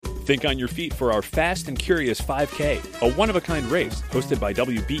Think on your feet for our Fast and Curious 5K, a one-of-a-kind race hosted by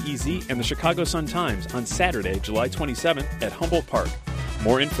WBEZ and the Chicago Sun-Times on Saturday, July 27th at Humboldt Park.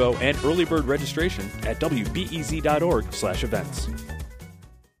 More info and early bird registration at wbez.org/events.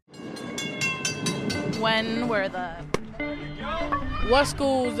 When were the... What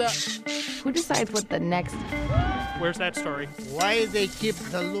schools... Who decides what the next... Where's that story? Why they keep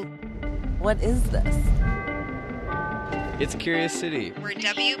the loop? What is this? It's Curious City, where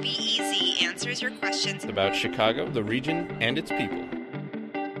WBEZ answers your questions about Chicago, the region, and its people.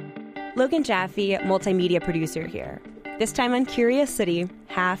 Logan Jaffe, multimedia producer here. This time on Curious City,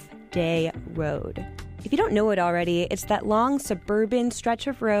 Half Day Road. If you don't know it already, it's that long suburban stretch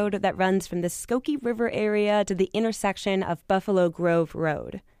of road that runs from the Skokie River area to the intersection of Buffalo Grove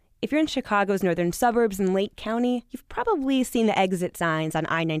Road. If you're in Chicago's northern suburbs in Lake County, you've probably seen the exit signs on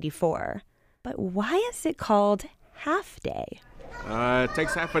I-94. But why is it called Half Day? It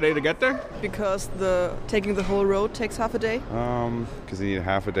takes half a day to get there. Because taking the whole road takes half a day. Because you need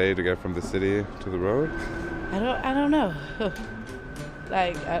half a day to get from the city to the road. I don't know.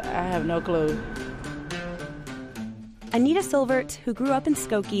 I have no clue. Anita Silvert, who grew up in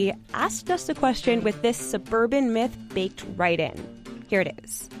Skokie, asked us a question with this suburban myth baked right in. Here it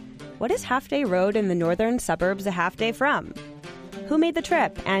is. What is Half Day Road in the northern suburbs a half day from? Who made the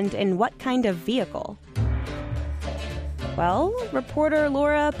trip, and in what kind of vehicle? Well, reporter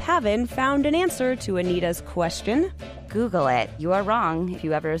Laura Pavin found an answer to Anita's question. Google it. You are wrong if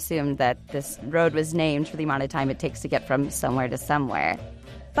you ever assumed that this road was named for the amount of time it takes to get from somewhere to somewhere.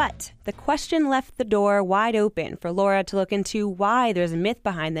 But the question left the door wide open for Laura to look into why there's a myth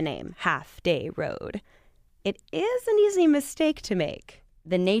behind the name Half Day Road. It is an easy mistake to make.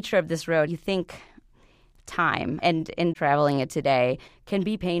 The nature of this road, you think time, and in traveling it today can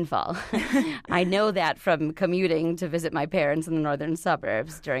be painful. I know that from commuting to visit my parents in the northern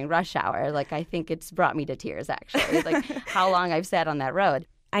suburbs during rush hour. I think it's brought me to tears, actually, how long I've sat on that road.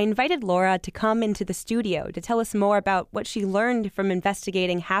 I invited Laura to come into the studio to tell us more about what she learned from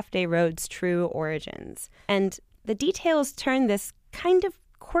investigating Half Day Road's true origins. And the details turn this kind of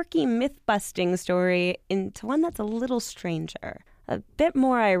quirky myth-busting story into one that's a little stranger, a bit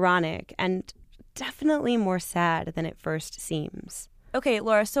more ironic, and definitely more sad than it first seems. Okay,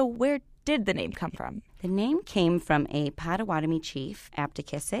 Laura, so where did the name come from? The name came from a Potawatomi chief,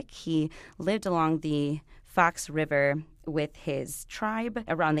 Aptakisik. He lived along the Fox River with his tribe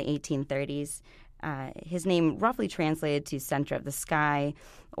around the 1830s. His name roughly translated to center of the sky,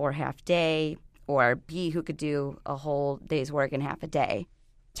 or half day, or he who could do a whole day's work in half a day.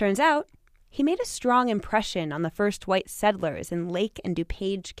 Turns out, he made a strong impression on the first white settlers in Lake and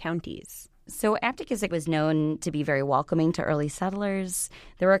DuPage counties. So Aptakisik was known to be very welcoming to early settlers.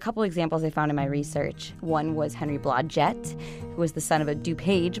 There were a couple examples I found in my research. One was Henry Blodgett, who was the son of a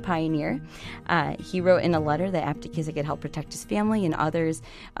DuPage pioneer. He wrote in a letter that Aptakisik had helped protect his family and others.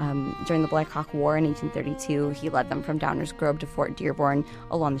 During the Black Hawk War in 1832, he led them from Downers Grove to Fort Dearborn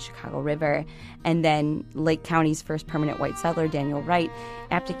along the Chicago River. And then Lake County's first permanent white settler, Daniel Wright,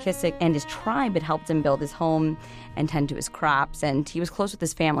 Aptakisik and his tribe had helped him build his home and tend to his crops, and he was close with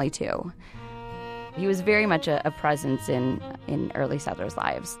his family, too. He was very much a presence in early settlers'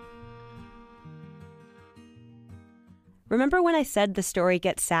 lives. Remember when I said the story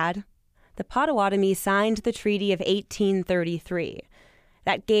gets sad? The Potawatomi signed the Treaty of 1833.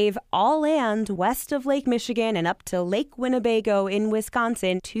 That gave all land west of Lake Michigan and up to Lake Winnebago in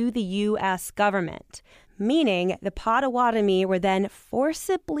Wisconsin to the U.S. government, meaning the Potawatomi were then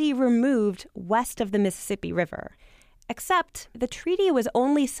forcibly removed west of the Mississippi River. Except the treaty was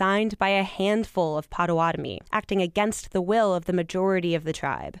only signed by a handful of Potawatomi, acting against the will of the majority of the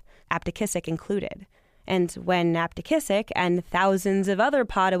tribe, Aptakisik included. And when Aptakisik and thousands of other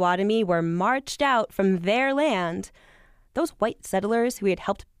Potawatomi were marched out from their land, those white settlers who he had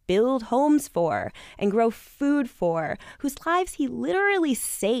helped build homes for and grow food for, whose lives he literally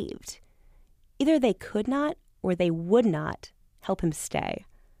saved, either they could not or they would not help him stay.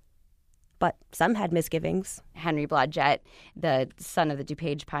 But some had misgivings. Henry Blodgett, the son of the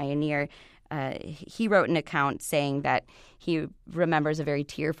DuPage pioneer, he wrote an account saying that he remembers a very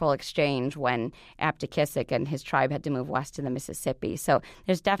tearful exchange when Aptakisik and his tribe had to move west to the Mississippi. So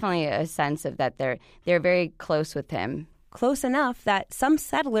there's definitely a sense of that they're very close with him. Close enough that some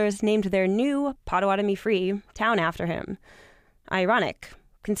settlers named their new Potawatomi-free town after him. Ironic,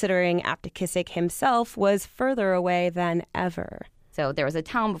 considering Aptakisik himself was further away than ever. So there was a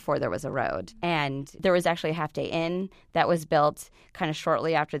town before there was a road. And there was actually a half-day inn that was built kind of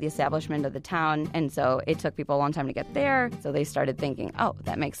shortly after the establishment of the town. And so it took people a long time to get there. So they started thinking, oh,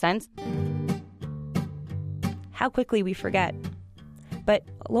 that makes sense. How quickly we forget. But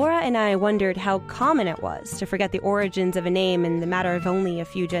Laura and I wondered how common it was to forget the origins of a name in the matter of only a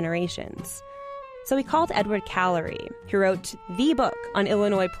few generations. So we called Edward Callery, who wrote the book on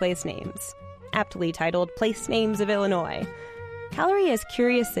Illinois place names, aptly titled Place Names of Illinois. Callery is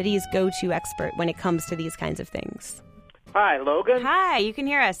Curious City's go-to expert when it comes to these kinds of things. Hi, Logan. Hi, you can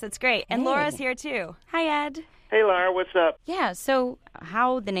hear us. That's great. And Hey. Laura's here, too. Hi, Ed. Hey, Laura, what's up? Yeah, so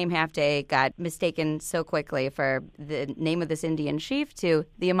how the name Half Day got mistaken so quickly for the name of this Indian chief to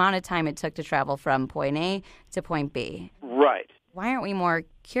the amount of time it took to travel from point A to point B. Right. Why aren't we more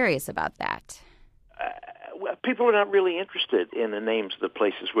curious about that? Well, people are not really interested in the names of the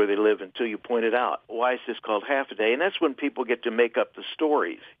places where they live until you point it out. Why is this called Half a Day? And that's when people get to make up the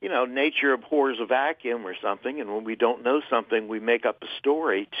stories. You know, nature abhors a vacuum or something, and when we don't know something, we make up a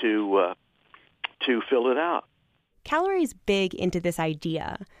story to fill it out. Callery's big into this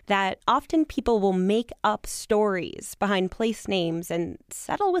idea that often people will make up stories behind place names and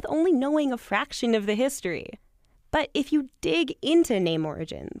settle with only knowing a fraction of the history. But if you dig into name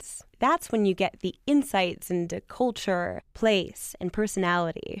origins, that's when you get the insights into culture, place, and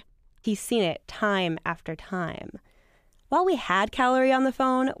personality. He's seen it time after time. While we had Callery on the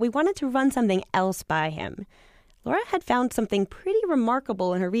phone, we wanted to run something else by him. Laura had found something pretty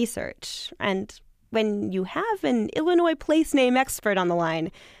remarkable in her research, and when you have an Illinois place name expert on the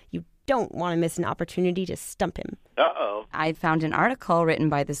line, you don't want to miss an opportunity to stump him. Uh-oh. I found an article written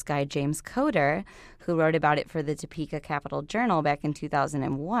by this guy, James Coder, who wrote about it for the Topeka Capital Journal back in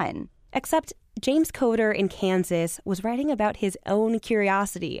 2001. Except James Coder in Kansas was writing about his own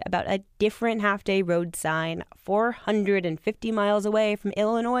curiosity about a different half-day road sign 450 miles away from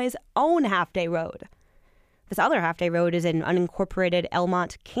Illinois' own half-day road. This other half-day road is in unincorporated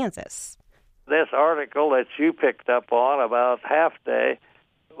Elmont, Kansas. This article that you picked up on about Half Day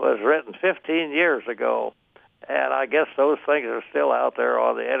was written 15 years ago, and I guess those things are still out there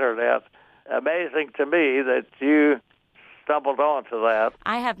on the Internet. Amazing to me that you stumbled onto that.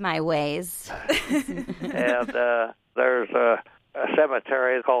 I have my ways. And there's a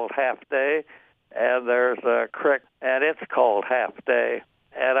cemetery called Half Day, and there's a creek, and it's called Half Day.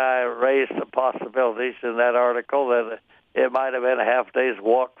 And I raised some possibilities in that article that it might have been a half day's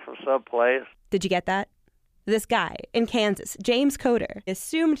walk from someplace. Did you get that? This guy in Kansas, James Coder,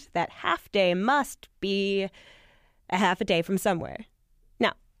 assumed that half day must be a half a day from somewhere.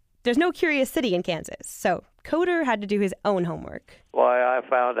 Now, there's no Curious City in Kansas, so Coder had to do his own homework. Why, I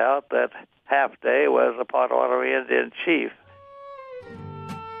found out that Half Day was a Potawatomi Indian chief.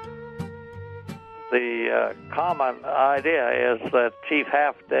 The common idea is that Chief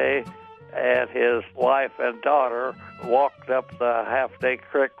Half Day and his wife and daughter walked up the Half Day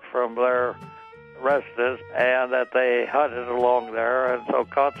Creek from their residence, and that they hunted along there, and so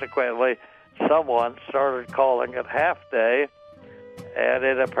consequently someone started calling it Half Day, and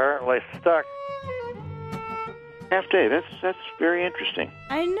it apparently stuck. Half Day, that's very interesting.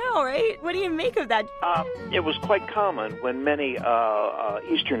 I know, right? What do you make of that? It was quite common when many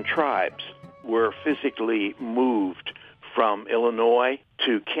eastern tribes were physically moved from Illinois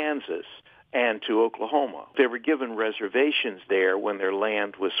to Kansas and to Oklahoma. They were given reservations there when their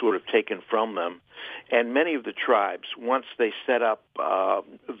land was sort of taken from them. And many of the tribes, once they set up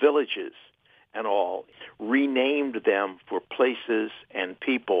villages and all, renamed them for places and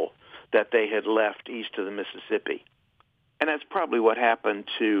people that they had left east of the Mississippi. And that's probably what happened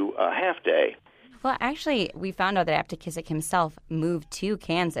to Half Day. Well, actually, we found out that Aptekissic himself moved to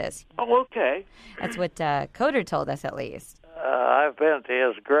Kansas. Oh, okay. That's what Coder told us, at least. I've been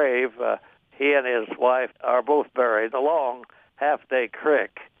to his grave. He and his wife are both buried along Half Day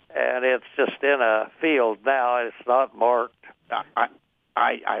Creek, and it's just in a field now. It's not marked. I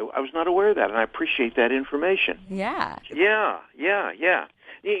was not aware of that, and I appreciate that information. Yeah.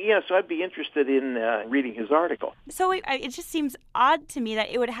 Yeah, so I'd be interested in reading his article. So it just seems odd to me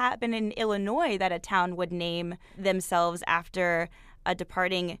that it would happen in Illinois that a town would name themselves after a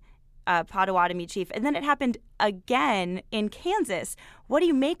departing Potawatomi chief, and then it happened again in Kansas. What do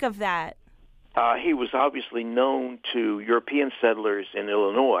you make of that? He was obviously known to European settlers in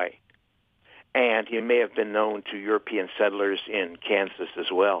Illinois, and he may have been known to European settlers in Kansas as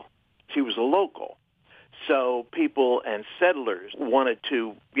well. He was a local. So people and settlers wanted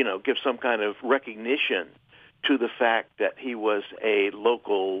to, give some kind of recognition to the fact that he was a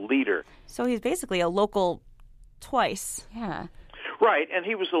local leader. So he's basically a local twice. Yeah. Right, and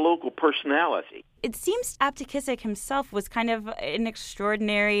he was a local personality. It seems Aptekissic himself was kind of an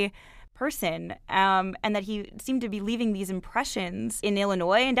extraordinary person, and that he seemed to be leaving these impressions in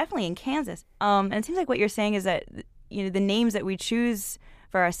Illinois and definitely in Kansas. And it seems like what you're saying is that, the names that we choose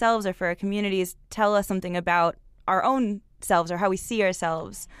for ourselves or for our communities tell us something about our own ourselves or how we see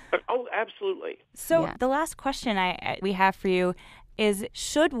ourselves. Oh, absolutely. So the last question we have for you is,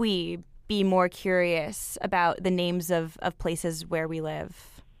 should we be more curious about the names of places where we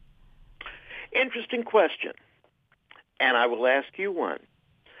live? Interesting question. And I will ask you one.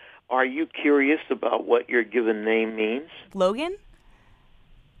 Are you curious about what your given name means? Logan?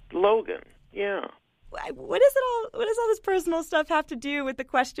 Logan, yeah. What does all this personal stuff have to do with the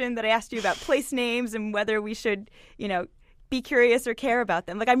question that I asked you about place names and whether we should, be curious or care about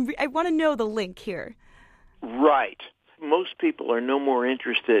them? Like, I want to know the link here. Right. Most people are no more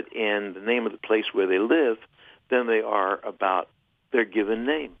interested in the name of the place where they live than they are about their given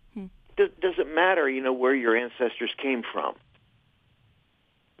name. Does it matter, where your ancestors came from?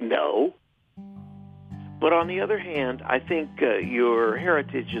 No. But on the other hand, I think your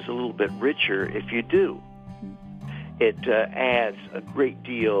heritage is a little bit richer if you do. It adds a great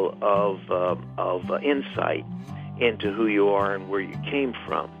deal of insight into who you are and where you came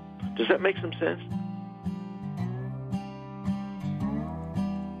from. Does that make some sense?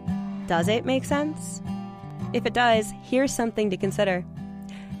 Does it make sense? If it does, here's something to consider.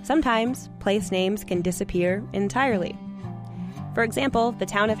 Sometimes place names can disappear entirely. For example, the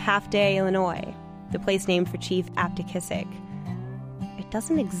town of Half Day, Illinois, the place named for Chief Aptekissic. It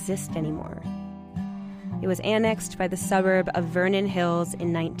doesn't exist anymore. It was annexed by the suburb of Vernon Hills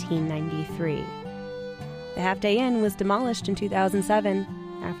in 1993. The Half Day Inn was demolished in 2007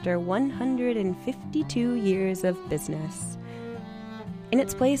 after 152 years of business. In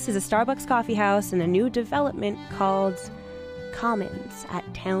its place is a Starbucks coffee house and a new development called Commons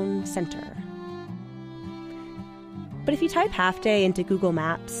at Town Center. But if you type Half Day into Google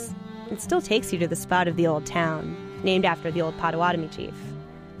Maps, it still takes you to the spot of the old town, named after the old Potawatomi chief,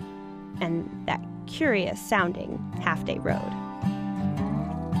 and that curious-sounding Half Day Road.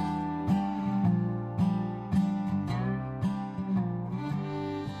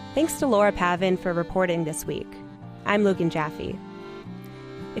 Thanks to Laura Pavin for reporting this week. I'm Logan Jaffe.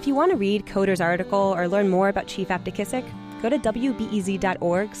 If you want to read Coder's article or learn more about Chief Aptekissic, go to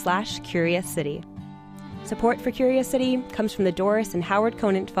wbez.org/Curious City. Support for Curious City comes from the Doris and Howard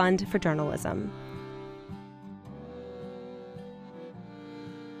Conant Fund for Journalism.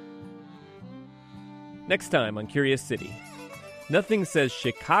 Next time on Curious City. Nothing says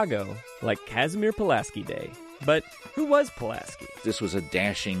Chicago like Casimir Pulaski Day. But who was Pulaski? This was a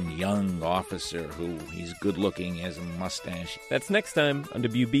dashing young officer who he's good looking, he has a mustache. That's next time on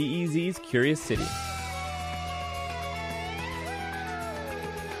WBEZ's Curious City.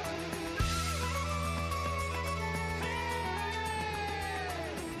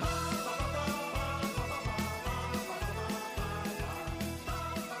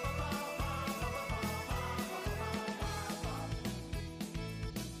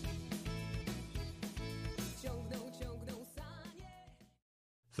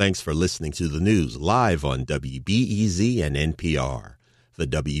 Thanks for listening to the news live on WBEZ and NPR. The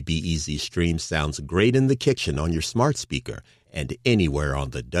WBEZ stream sounds great in the kitchen on your smart speaker and anywhere on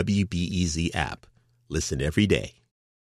the WBEZ app. Listen every day.